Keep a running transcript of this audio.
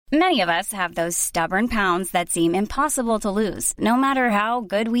Many of us have those stubborn pounds that seem impossible to lose, no matter how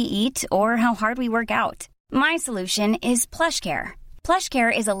good we eat or how hard we work out. My solution is PlushCare.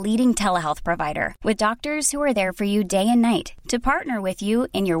 PlushCare is a leading telehealth provider with doctors who are there for you day and night to partner with you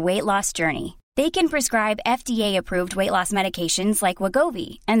in your weight loss journey. They can prescribe FDA-approved weight loss medications like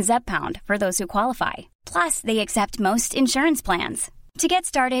Wegovy and Zepbound for those who qualify. Plus, they accept most insurance plans. To get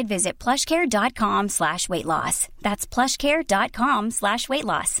started, visit plushcare.com/weightloss. That's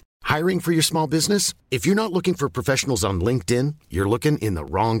plushcare.com/weightloss. Hiring for your small business? If you're not looking for professionals on LinkedIn, you're looking in the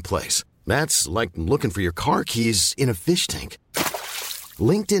wrong place. That's like looking for your car keys in a fish tank.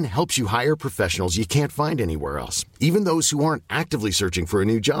 LinkedIn helps you hire professionals you can't find anywhere else, even those who aren't actively searching for a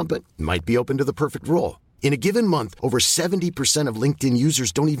new job but might be open to the perfect role. In a given month, over 70% of LinkedIn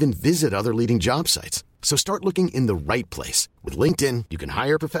users don't even visit other leading job sites. So start looking in the right place. With LinkedIn, you can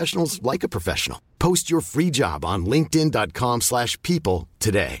hire professionals like a professional. Post your free job on linkedin.com/people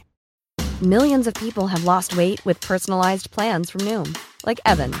today. Millions of people have lost weight with personalized plans from Noom. Like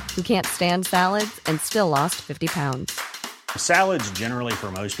Evan, who can't stand salads and still lost 50 pounds. Salads generally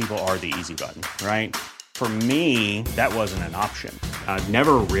for most people are the easy button, right? For me, that wasn't an option. I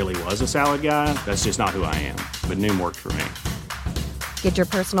never really was a salad guy. That's just not who I am. But Noom worked for me. Get your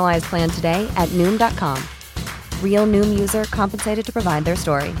personalized plan today at Noom.com. Real Noom user compensated to provide their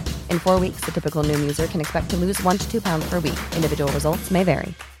story. In 4 weeks, the typical Noom user can expect to lose 1 to 2 pounds per week. Individual results may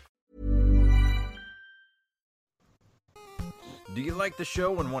vary. Do you like the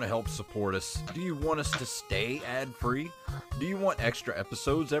show and want to help support us? Do you want us to stay ad-free? Do you want extra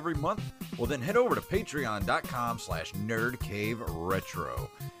episodes every month? Well, then head over to patreon.com/nerdcaveretro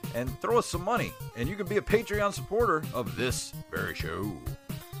and throw us some money, and you can be a Patreon supporter of this very show.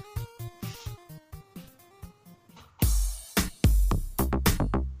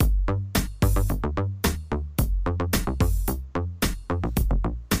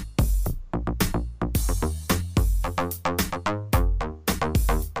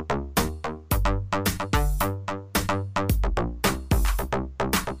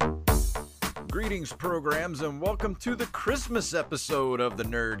 Greetings, programs, and welcome to the Christmas episode of the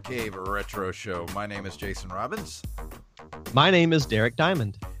Nerd Cave Retro Show. My name is Jason Robbins. My name is Derek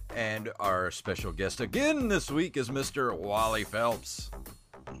Diamond. And our special guest again this week is Mr. Wally Phelps.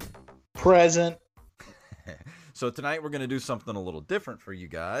 Present. So tonight we're going to do something a little different for you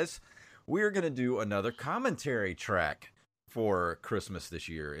guys. We're going to do another commentary track for Christmas this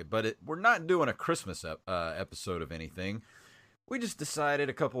year. But we're not doing a Christmas episode of anything. We just decided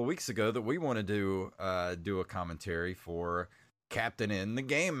a couple of weeks ago that we want to do a commentary for Captain N, the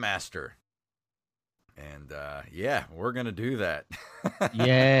Game Master. And, yeah, we're going to do that.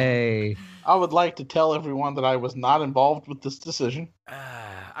 Yay. I would like to tell everyone that I was not involved with this decision.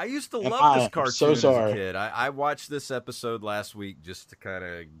 I used to love this cartoon as a kid. I watched this episode last week just to kind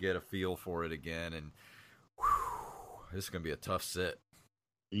of get a feel for it again. And this is going to be a tough sit.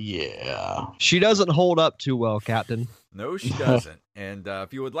 Yeah. She doesn't hold up too well, Captain. No, she doesn't. And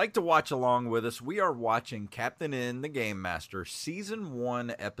if you would like to watch along with us, we are watching Captain N, the Game Master, Season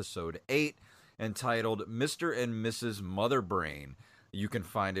 1, Episode 8, entitled Mr. and Mrs. Mother Brain. You can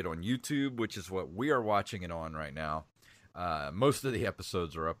find it on YouTube, which is what we are watching it on right now. Most of the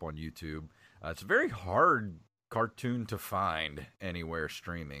episodes are up on YouTube. It's a very hard cartoon to find anywhere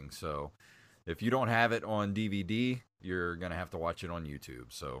streaming, so if you don't have it on DVD, you're going to have to watch it on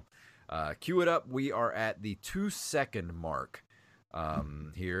YouTube. So cue it up. We are at the 2-second mark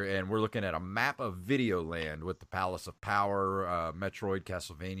here, and we're looking at a map of Videoland with the Palace of Power, Metroid,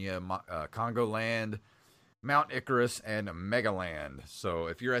 Castlevania, Congo Land, Mount Icarus, and Megaland. So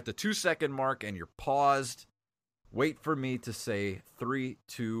if you're at the 2-second mark and you're paused, wait for me to say 3,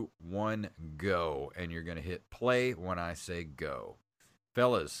 2, 1, go, and you're going to hit play when I say go.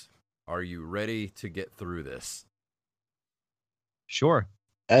 Fellas, are you ready to get through this? Sure.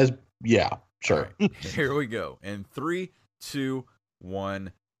 Yeah, sure. Right, here we go. In 3, 2,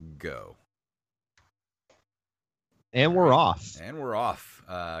 1, go. And we're off. And we're off.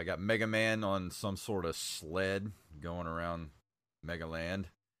 I got Mega Man on some sort of sled going around Megaland.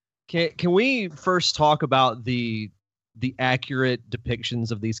 Can we first talk about the accurate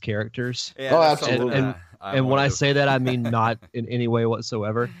depictions of these characters? Yeah, oh, absolutely. And when I say that, I mean not in any way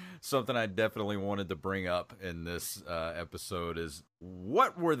whatsoever. Something I definitely wanted to bring up in this episode is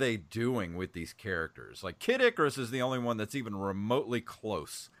what were they doing with these characters? Like, Kid Icarus is the only one that's even remotely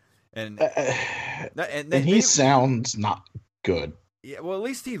close. And he sounds not good. Yeah, well, at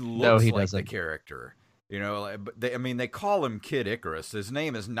least he looks like doesn't. the character. You know, they call him Kid Icarus. His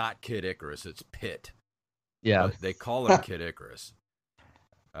name is not Kid Icarus, it's Pit. Yeah. But they call him Kid Icarus.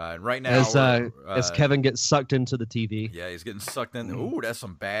 And right now, as Kevin gets sucked into the TV. Yeah, he's getting sucked in. Ooh, that's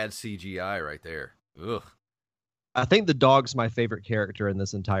some bad CGI right there. Ugh. I think the dog's my favorite character in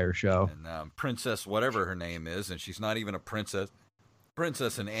this entire show. And Princess, whatever her name is, and she's not even a princess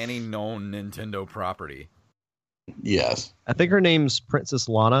in any known Nintendo property. Yes. I think her name's Princess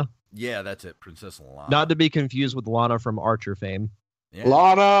Lana. Yeah, that's it, Princess Lana. Not to be confused with Lana from Archer fame. Yeah.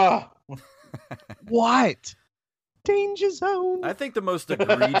 Lana! What? Danger Zone. I think the most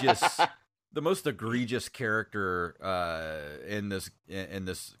egregious character in this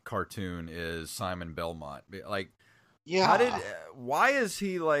cartoon is Simon Belmont. Like, Yeah. why is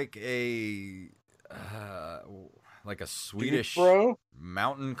he like a Swedish bro?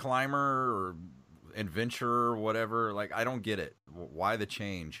 mountain climber or adventurer or whatever? Like, I don't get it. Why the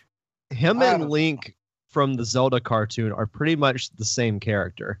change? Him and Link from the Zelda cartoon are pretty much the same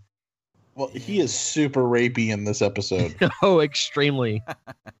character. Well, he is super rapey in this episode. Oh, extremely.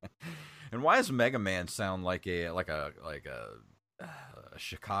 And why does Mega Man sound like a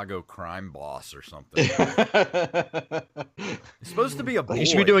Chicago crime boss or something? He's supposed to be a boy. He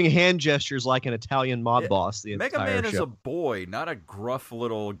should be doing hand gestures like an Italian mob boss. The Mega entire Man is show. a boy, not a gruff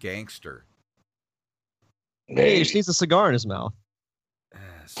little gangster. Hey, he just needs a cigar in his mouth.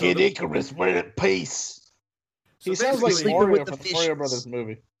 Kid Icarus, we're at peace. He sounds like Sleeping Mario with the from the Mario fishes. Brothers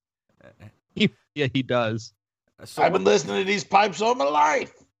movie. Yeah, he does. So I've been listening to these pipes all my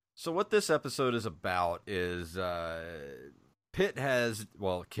life. So what this episode is about is Kid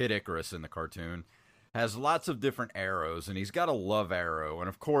Icarus in the cartoon has lots of different arrows, and he's got a love arrow. And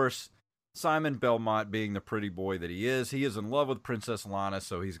of course, Simon Belmont, being the pretty boy that he is in love with Princess Lana,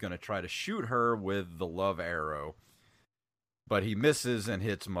 so he's going to try to shoot her with the love arrow. But he misses and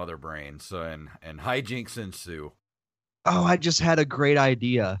hits Mother Brain, so and hijinks ensue. Oh, I just had a great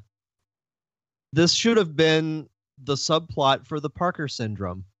idea. This should have been the subplot for the Parker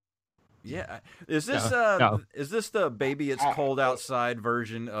syndrome. Yeah, is this No. is this the Baby It's Cold Outside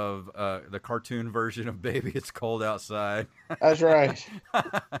version of the cartoon version of Baby It's Cold Outside? That's right.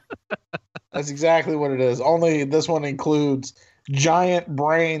 That's exactly what it is. Only this one includes giant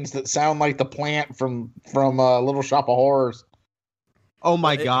brains that sound like the plant from Little Shop of Horrors. Oh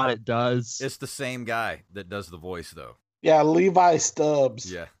my God, it does. It's the same guy that does the voice, though. Yeah, Levi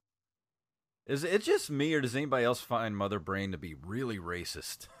Stubbs. Yeah. Is it just me, or does anybody else find Mother Brain to be really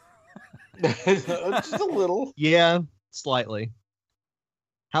racist? Just a little. Yeah, slightly.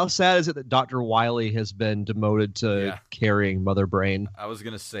 How sad is it that Dr. Wily has been demoted to carrying Mother Brain? I was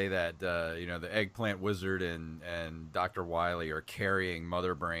going to say that, the Eggplant Wizard and Dr. Wily are carrying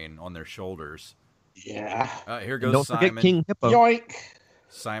Mother Brain on their shoulders. Yeah. Here And goes don't Simon. forget King Hippo. Yoink.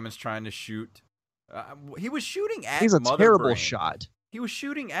 Simon's trying to shoot. He was shooting at He's a Mother terrible Brain. shot. He was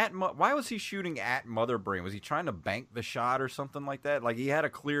shooting at... Why was he shooting at Mother Brain? Was he trying to bank the shot or something like that? Like, he had a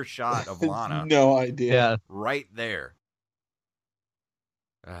clear shot of Lana No idea. Yeah, right there.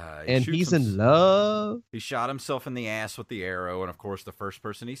 and he's in love. He shot himself in the ass with the arrow, and of course the first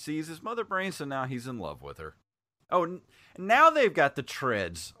person he sees is Mother Brain, so now he's in love with her. Oh, now they've got the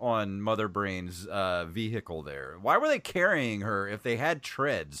treads on Mother Brain's vehicle there. Why were they carrying her if they had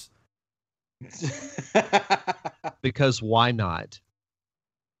treads? Because why not?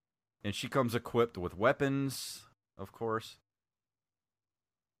 And she comes equipped with weapons, of course.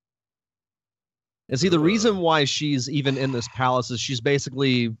 And see, the reason why she's even in this palace is she's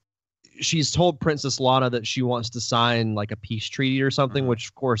told Princess Lana that she wants to sign like a peace treaty or something, which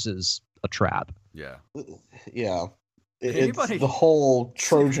of course is a trap. Yeah. Yeah. Anybody- It's the whole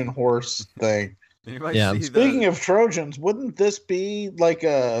Trojan horse thing. Anybody Yeah. see Speaking of Trojans, wouldn't this be like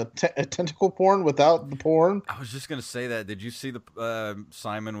a tentacle porn without the porn? I was just going to say that. Did you see the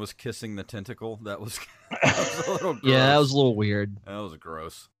Simon was kissing the tentacle? That was a little gross. Yeah, that was a little weird. That was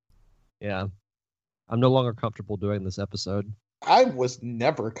gross. Yeah. I'm no longer comfortable doing this episode. I was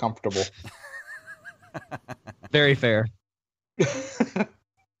never comfortable. Very fair. So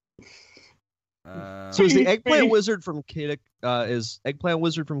is the Eggplant Wizard from Kid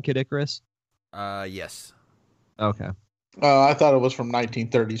Icarus? Yes. Okay. I thought it was from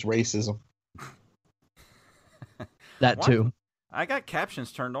 1930s racism. That Why? too. I got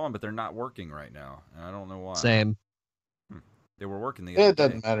captions turned on, but they're not working right now, and I don't know why. Same. They were working the other It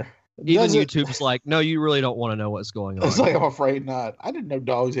doesn't day. matter. Even Does it? YouTube's like, no, you really don't want to know what's going on. It's like, I'm afraid not. I didn't know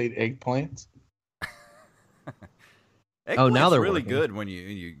dogs ate eggplants. Oh, now Eggplant's they're really working. good when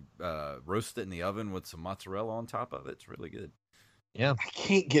you roast it in the oven with some mozzarella on top of it. It's really good. Yeah. I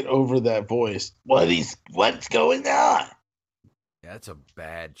can't get over that voice. What's going on? Yeah, that's a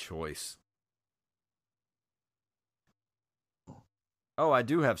bad choice. Oh, I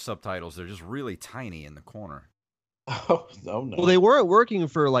do have subtitles. They're just really tiny in the corner. Oh, no. Well, they weren't working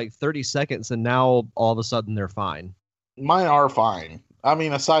for like 30 seconds, and now all of a sudden they're fine. Mine are fine. I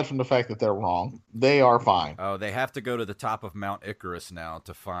mean, aside from the fact that they're wrong, they are fine. Oh, they have to go to the top of Mount Icarus now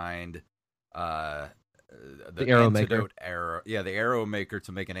to find the arrow maker. antidote arrow. Yeah, the arrow maker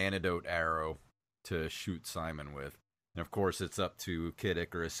to make an antidote arrow to shoot Simon with. And of course, it's up to Kid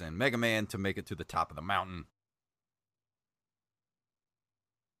Icarus and Mega Man to make it to the top of the mountain.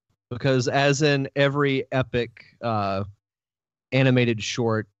 Because as in every epic animated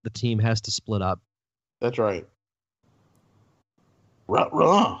short, the team has to split up. That's right. Run.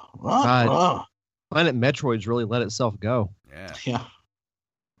 Planet Metroid's really let itself go. Yeah. Yeah.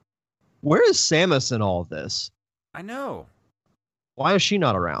 Where is Samus in all of this? I know. Why is she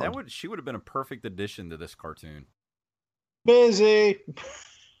not around? She would have been a perfect addition to this cartoon. Busy.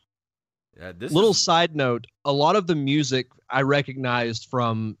 Yeah, Side note, a lot of the music I recognized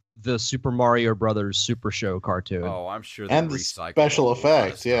from the Super Mario Brothers Super Show cartoon. Oh, I'm sure. And the special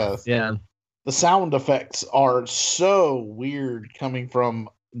effects, yeah. Yeah. The sound effects are so weird coming from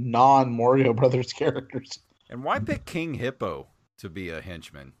non-Mario Brothers characters. And why pick King Hippo to be a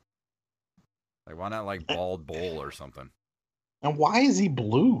henchman? Like, why not like Bald Bull or something? And why is he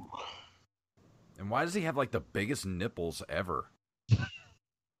blue? And why does he have like the biggest nipples ever?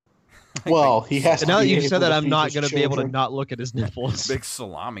 Well, he has to. Now that be you able said that, to I'm feed not his going to be able to children. not look at his nipples. Big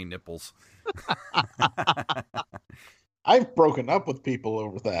salami nipples. I've broken up with people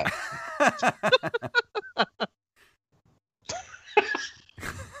over that.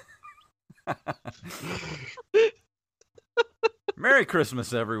 Merry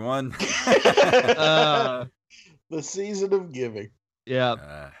Christmas, everyone. The season of giving.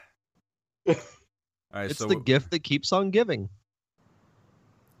 Yeah. All right, It's so the gift that keeps on giving.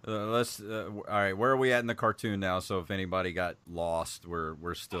 all right, where are we at in the cartoon now? So if anybody got lost,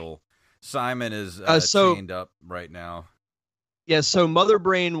 we're still. Simon is chained up right now. Yeah, so Mother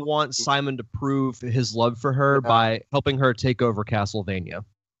Brain wants Simon to prove his love for her by helping her take over Castlevania.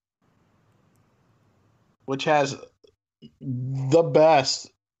 Which has the best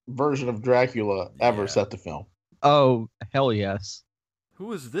version of Dracula ever Yeah. set to film. Oh, hell yes.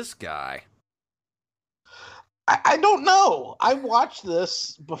 Who is this guy? I don't know. I watched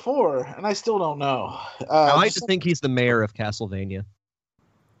this before, and I still don't know. I like to think he's the mayor of Castlevania.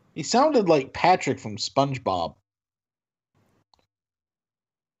 He sounded like Patrick from SpongeBob.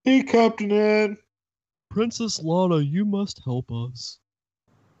 Hey, Captain Ed. Princess Lana, you must help us.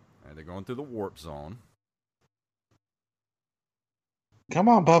 All right, they're going through the warp zone. Come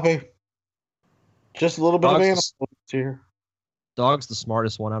on, puppy. Just a little bit of Dog's animal here. Dog's the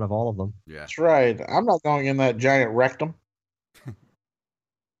smartest one out of all of them. Yeah. That's right. I'm not going in that giant rectum.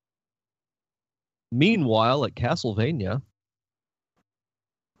 Meanwhile, at Castlevania,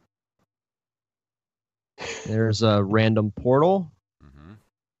 there's a random portal Mm-hmm.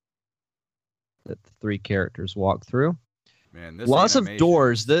 that the three characters walk through. Man, this Lots of animation-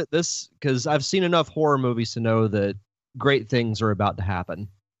 doors. This because I've seen enough horror movies to know that great things are about to happen.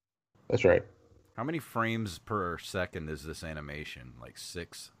 That's right. How many frames per second is this animation? Like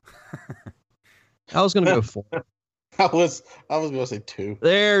 6? I was gonna go 4. I was going to say 2.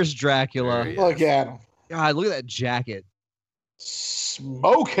 There's Dracula. There he Look at him. God, look at that jacket.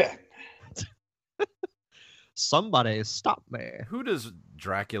 Smoking. Somebody stop me. Who does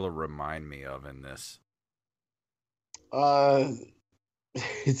Dracula remind me of in this?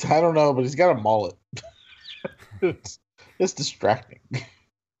 It's I don't know, but he's got a mullet. it's distracting. You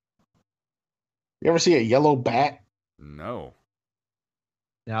ever see a yellow bat? No.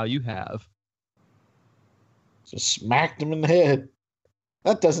 Now you have. Just smacked him in the head.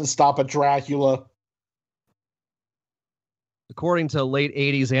 That doesn't stop a Dracula. According to late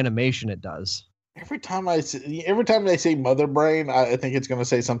 80s animation, it does. Every time they say Mother Brain, I think it's going to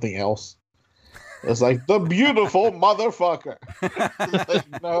say something else. It's like the beautiful motherfucker.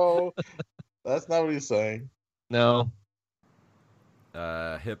 Like, no, that's not what he's saying. No.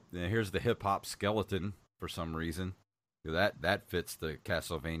 Here's the hip hop skeleton for some reason. That fits the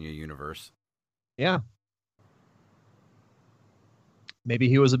Castlevania universe. Yeah. Maybe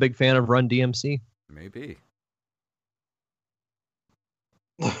he was a big fan of Run DMC. Maybe.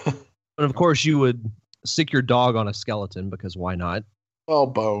 And of course, you would stick your dog on a skeleton because why not? Oh,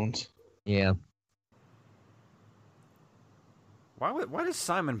 bones. Yeah. Why is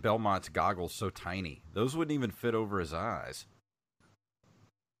Simon Belmont's goggles so tiny? Those wouldn't even fit over his eyes.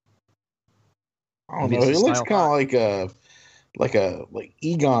 I don't Maybe know. it's He a looks style kind of like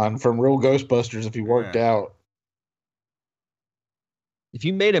Egon from Real Ghostbusters if he worked out. If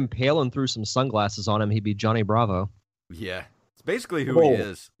you made him pale and threw some sunglasses on him, he'd be Johnny Bravo. Yeah. It's basically who he Oh.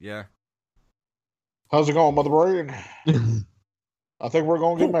 is. Yeah. How's it going, Mother Brain? I think we're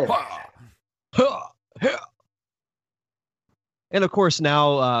going to get married. And of course,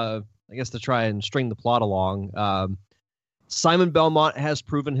 now, I guess to try and string the plot along, Simon Belmont has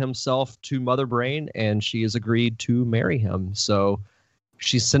proven himself to Mother Brain, and she has agreed to marry him. So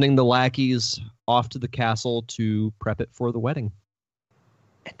she's sending the lackeys off to the castle to prep it for the wedding.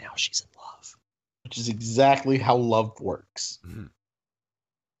 And now she's in love. Which is exactly how love works. Mm-hmm.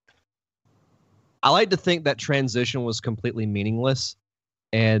 I like to think that transition was completely meaningless,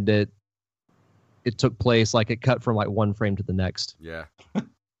 and it took place, like it cut from like one frame to the next. Yeah.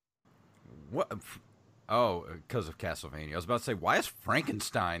 What? Oh, because of Castlevania. I was about to say, why is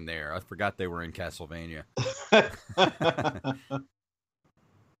Frankenstein there? I forgot they were in Castlevania.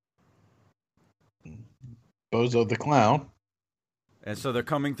 Bozo the Clown. And so they're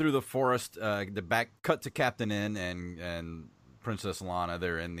coming through the forest. The back cut to Captain N and Princess Lana.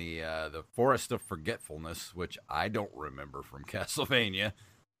 They're in the Forest of Forgetfulness, which I don't remember from Castlevania.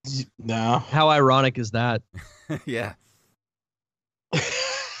 No. How ironic is that? Yeah.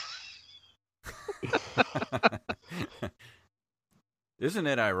 Isn't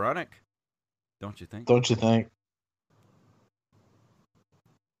it ironic? Don't you think? Don't you think?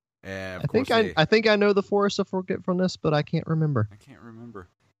 And I think I know the Forest of Forgetfulness, but I can't remember. I can't remember.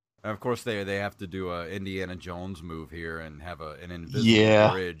 And of course, they have to do a Indiana Jones move here and have an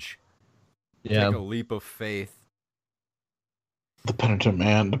invisible bridge. Yeah. Take a leap of faith. The penitent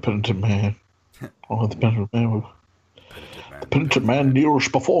man. Oh, the penitent man. The penitent man kneels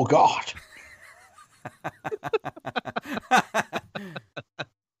before God.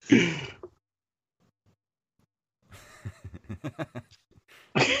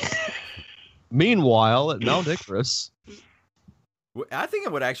 Meanwhile, at Mount Icarus, I think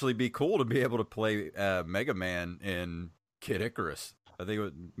it would actually be cool to be able to play Mega Man in Kid Icarus. I think it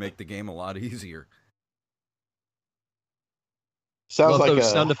would make the game a lot easier. Sounds like those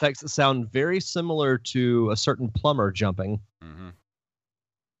sound effects that sound very similar to a certain plumber jumping. Mm-hmm.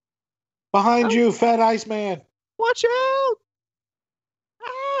 Behind you, Fat Iceman. Watch out!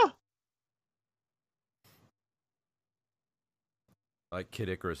 Ah! Like Kid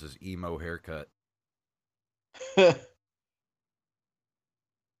Icarus's emo haircut.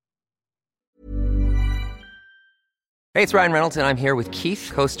 Hey, it's Ryan Reynolds, and I'm here with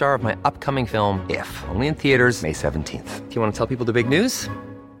Keith, co-star of my upcoming film, If, only in theaters May 17th. Do you want to tell people the big news?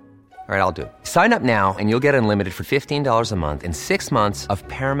 All right, I'll do it. Sign up now and you'll get unlimited for $15 a month and 6 months of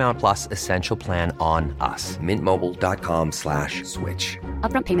Paramount Plus Essential Plan on us. MintMobile.com/switch.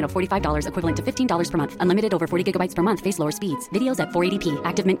 Upfront payment of $45 equivalent to $15 per month. Unlimited over 40 gigabytes per month. Face lower speeds. Videos at 480p.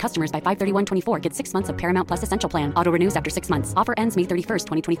 Active Mint customers by 531.24 get 6 months of Paramount Plus Essential Plan. Auto renews after 6 months. Offer ends May 31st,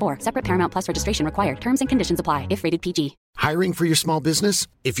 2024. Separate Paramount Plus registration required. Terms and conditions apply if rated PG. Hiring for your small business?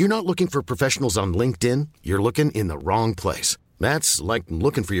 If you're not looking for professionals on LinkedIn, you're looking in the wrong place. That's like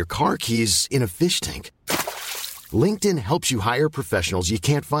looking for your car keys in a fish tank. LinkedIn helps you hire professionals you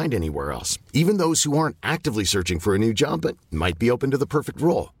can't find anywhere else, even those who aren't actively searching for a new job but might be open to the perfect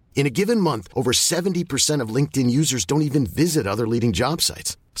role. In a given month, over 70% of LinkedIn users don't even visit other leading job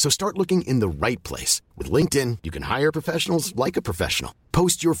sites. So start looking in the right place. With LinkedIn, you can hire professionals like a professional.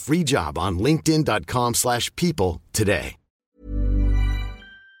 Post your free job on linkedin.com/people today.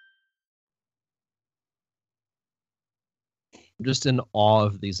 I'm just in awe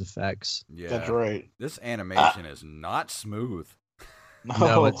of these effects. Yeah, that's right. This animation is not smooth.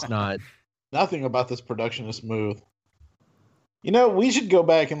 No, it's not. Nothing about this production is smooth. You know, we should go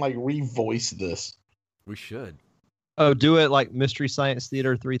back and like revoice this. We should. Oh, do it like Mystery Science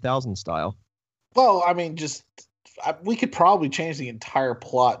Theater 3000 style. Well, I mean, we could probably change the entire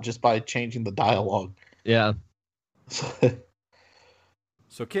plot just by changing the dialogue. Yeah. So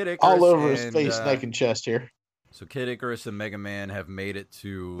Kid Icarus all over his face, neck, and chest here. So Kid Icarus and Mega Man have made it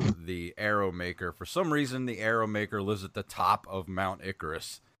to the Arrow Maker. For some reason, the Arrow Maker lives at the top of Mount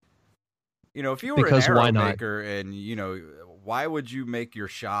Icarus. You know, if you were an Arrow Maker and, you know, why would you make your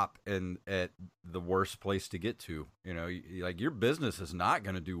shop at the worst place to get to? You know, like your business is not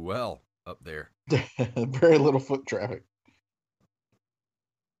going to do well up there. Very little foot traffic.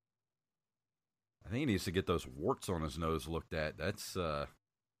 I think he needs to get those warts on his nose looked at. That's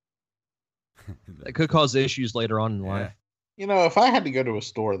that could cause issues later on in life. You know, if I had to go to a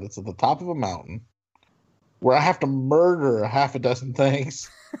store that's at the top of a mountain where I have to murder half a dozen things,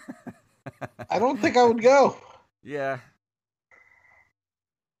 I don't think I would go. Yeah.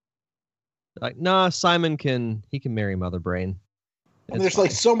 Like, nah, Simon can marry Mother Brain. And there's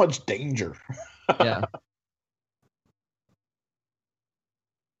like so much danger. Yeah.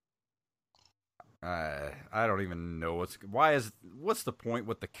 I don't even know what's the point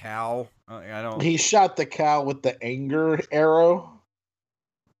with the cow? I don't. He shot the cow with the anger arrow,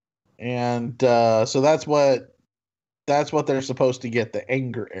 and so that's what they're supposed to get, the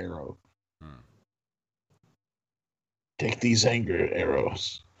anger arrow. Take these anger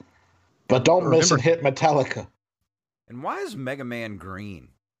arrows, but don't miss and hit Metallica. And why is Mega Man green?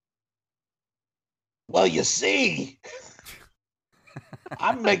 Well, you see,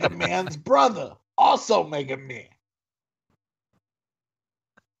 I'm Mega Man's brother, also Mega Man.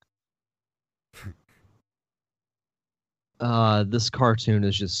 This cartoon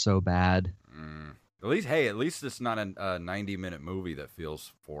is just so bad. At least it's not a 90-minute movie that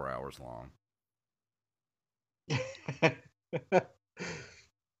feels 4 hours long.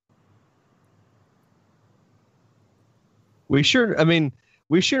 We sure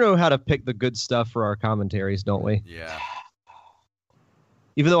know how to pick the good stuff for our commentaries, don't we? Yeah.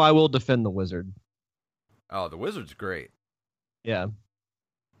 Even though I will defend the Wizard. Oh, the Wizard's great. Yeah.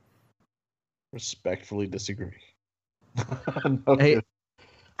 Respectfully disagree. Hey,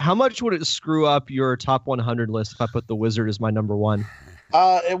 how much would it screw up your top 100 list if I put the Wizard as my number one?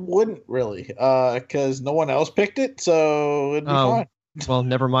 It wouldn't really, because no one else picked it, so it'd be fine. Well,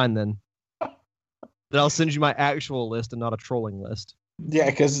 never mind then. Then I'll send you my actual list and not a trolling list. Yeah,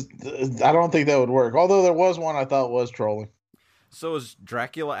 because I don't think that would work. Although there was one I thought was trolling. So is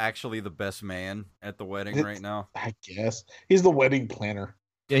Dracula actually the best man at the wedding right now? I guess. He's the wedding planner.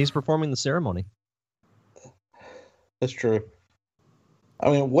 Yeah, he's performing the ceremony. That's true. I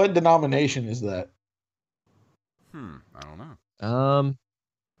mean, what denomination is that? I don't know.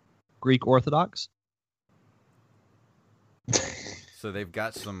 Greek Orthodox. So they've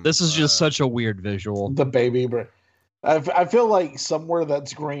got some... This is just such a weird visual. The baby. I feel like Somewhere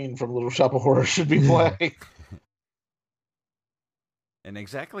That's Green from Little Shop of Horrors should be playing. And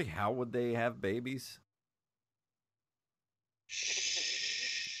exactly how would they have babies?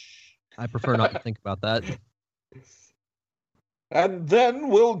 I prefer not to think about that. And then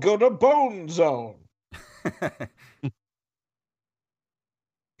we'll go to Bone Zone.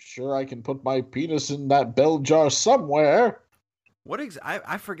 Sure, I can put my penis in that bell jar somewhere.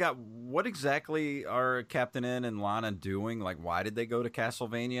 I forgot, what exactly are Captain N and Lana doing? Like, why did they go to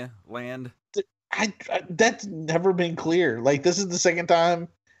Castlevania Land? That's never been clear. Like, this is the second time,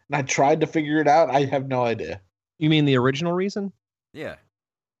 and I tried to figure it out. I have no idea. You mean the original reason? Yeah.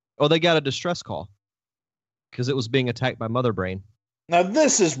 Oh, they got a distress call because it was being attacked by Mother Brain. Now,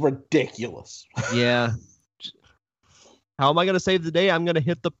 this is ridiculous. Yeah. How am I going to save the day? I'm going to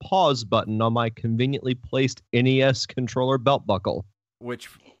hit the pause button on my conveniently placed NES controller belt buckle. Which,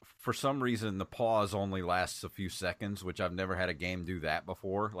 for some reason, the pause only lasts a few seconds, which I've never had a game do that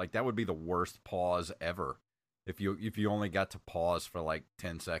before. Like, that would be the worst pause ever if you only got to pause for like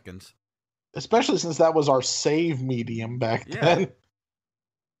 10 seconds. Especially since that was our save medium back then.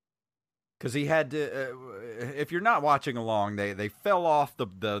 Because he had to, if you're not watching along, they fell off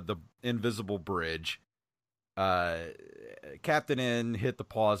the invisible bridge. Captain N hit the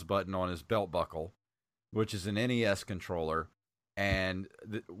pause button on his belt buckle, which is an NES controller, and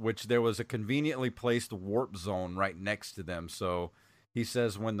which there was a conveniently placed warp zone right next to them. So he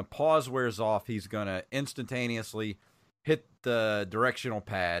says when the pause wears off, he's going to instantaneously hit the directional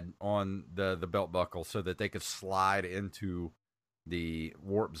pad on the belt buckle so that they could slide into the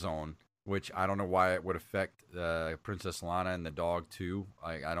warp zone, which I don't know why it would affect Princess Lana and the dog too.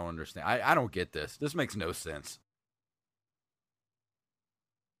 I don't understand. I don't get this. This makes no sense.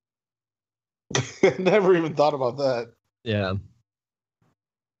 Never even thought about that. Yeah.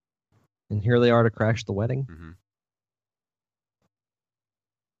 And here they are to crash the wedding. Mm-hmm.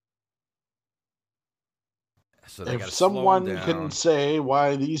 So they if someone can say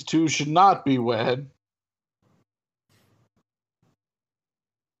why these two should not be wed.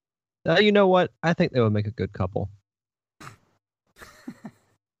 You know what? I think they would make a good couple.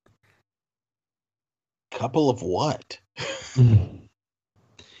 Couple of what?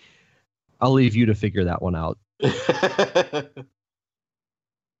 I'll leave you to figure that one out.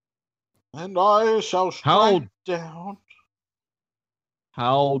 And I shall strike down.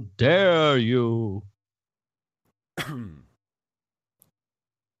 How dare you?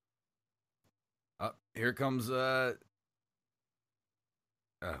 Here comes oh,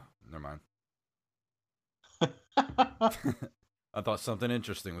 never mind. I thought something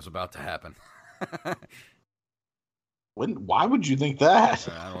interesting was about to happen. Why would you think that?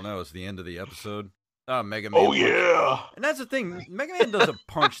 I don't know. It's the end of the episode. Mega Man. Oh, yeah. And that's the thing. Mega Man doesn't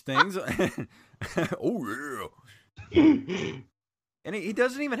punch things. Oh, yeah. And he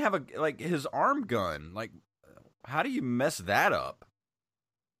doesn't even have his arm gun. Like, how do you mess that up?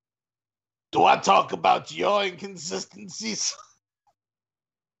 Do I talk about your inconsistencies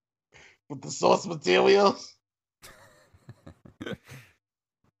with the source materials?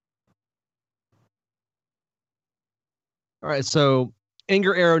 All right, so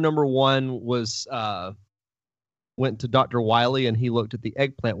anger arrow number 1 was went to Dr. Wily, and he looked at the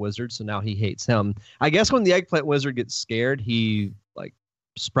eggplant wizard, so now he hates him. I guess when the eggplant wizard gets scared, he like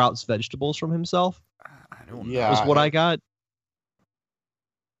sprouts vegetables from himself. I don't know. Yeah. Was what I got.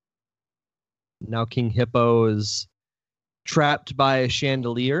 Now King Hippo is trapped by a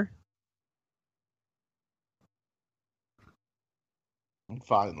chandelier.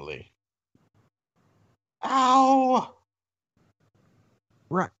 Finally. Ow!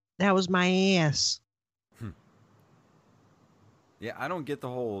 Right, that was my ass. Yeah, I don't get the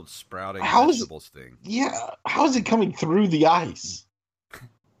whole sprouting How is- vegetables thing. Yeah, how is it coming through the ice?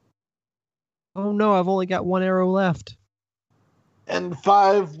 Oh no, I've only got 1 arrow left. And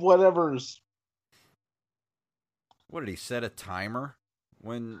 5 whatevers. What did he set a timer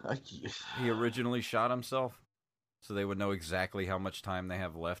when I- he originally shot himself? So they would know exactly how much time they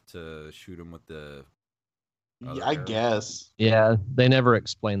have left to shoot him with the other Yeah, I arrow? guess. Yeah, they never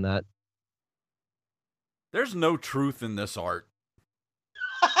explain that. There's no truth in this art.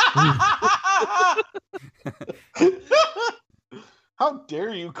 How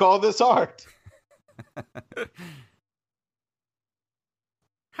dare you call this art?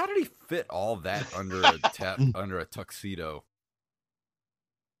 How did he fit all that under under a tuxedo?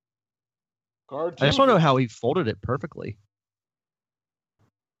 Cartoon. I just want to know how he folded it perfectly.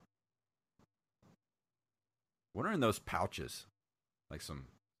 What are in those pouches? Like some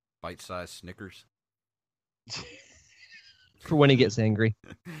bite-sized Snickers? For when he gets angry.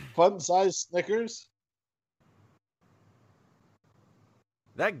 Fun-sized Snickers.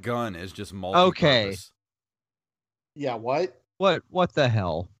 That gun is just multi-purpose. Okay. Yeah, what? What the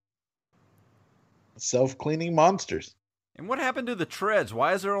hell? Self-cleaning monsters. And what happened to the treads?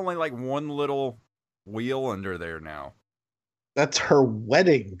 Why is there only like one little wheel under there now? That's her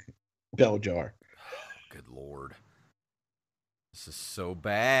wedding bell jar. Good Lord. This is so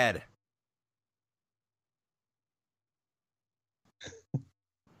bad.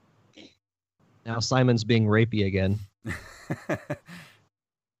 Now Simon's being rapey again. He's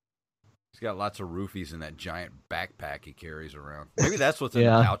got lots of roofies in that giant backpack he carries around. Maybe that's what's in the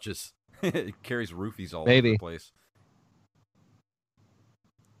Yeah. pouches. He carries roofies all over Maybe. the place.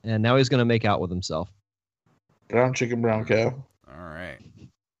 And now he's going to make out with himself. Brown chicken, brown cow. All right.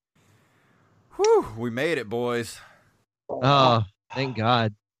 Whew, we made it, boys. Oh, thank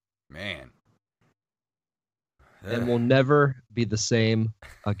God. Man. And we'll never be the same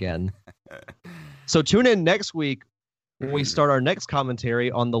again. So tune in next week when we start our next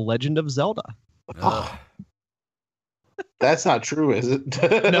commentary on The Legend of Zelda. Ugh. That's not true, is it?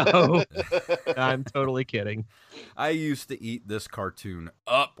 No. I'm totally kidding. I used to eat this cartoon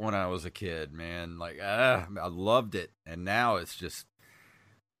up when I was a kid, man. Like, I loved it. And now it's just,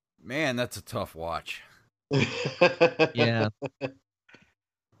 man, that's a tough watch. Yeah.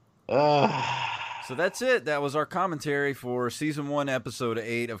 So that's it. That was our commentary for Season 1, Episode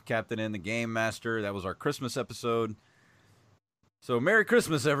 8 of Captain N the Game Master. That was our Christmas episode. So Merry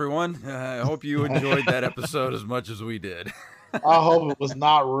Christmas, everyone. I hope you enjoyed that episode as much as we did. I hope it was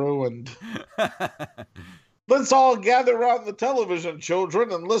not ruined. Let's all gather around the television,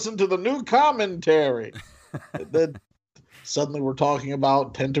 children, and listen to the new commentary. Then suddenly we're talking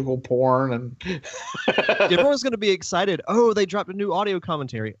about tentacle porn and Everyone's going to be excited. Oh, they dropped a new audio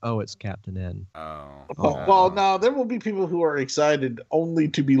commentary. Oh, it's Captain N. Oh. well, no, there will be people who are excited only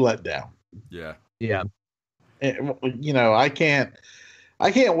to be let down. Yeah. Yeah. And, you know, I can't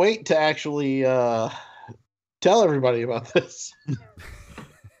wait to actually tell everybody about this.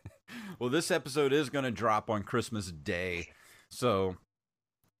 Well, this episode is going to drop on Christmas Day. So,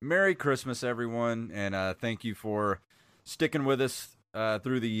 Merry Christmas, everyone. And thank you for sticking with us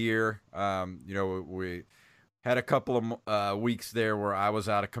through the year. You know, we had a couple of weeks there where I was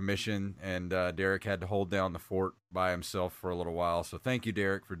out of commission and Derek had to hold down the fort by himself for a little while. So thank you,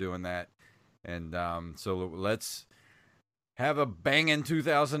 Derek, for doing that. And so let's have a banging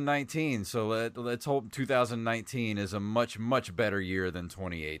 2019. So let's hope 2019 is a much, much better year than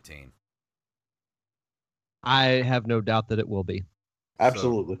 2018. I have no doubt that it will be.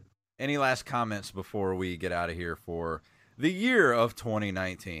 Absolutely. So, any last comments before we get out of here for the year of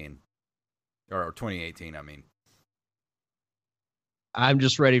 2019? Or 2018, I mean. I'm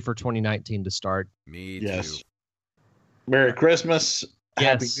just ready for 2019 to start. Me Yes. too. Merry Christmas.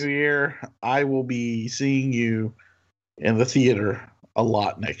 Yes. Happy New Year. I will be seeing you in the theater a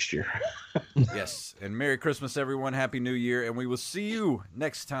lot next year. Yes. And Merry Christmas, everyone. Happy New Year. And we will see you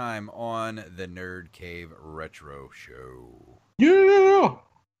next time on the Nerd Cave Retro Show. Yeah.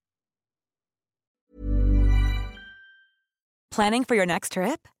 Planning for your next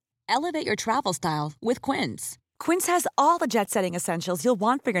trip? Elevate your travel style with Quince. Quince has all the jet-setting essentials you'll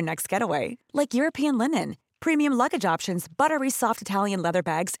want for your next getaway, like European linen, premium luggage options, buttery soft Italian leather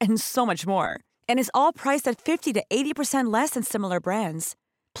bags, and so much more. And is all priced at 50 to 80% less than similar brands.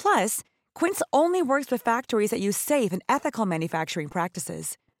 Plus, Quince only works with factories that use safe and ethical manufacturing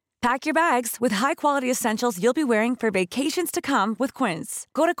practices. Pack your bags with high-quality essentials you'll be wearing for vacations to come with Quince.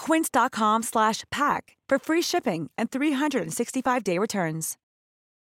 Go to quince.com/pack for free shipping and 365-day returns.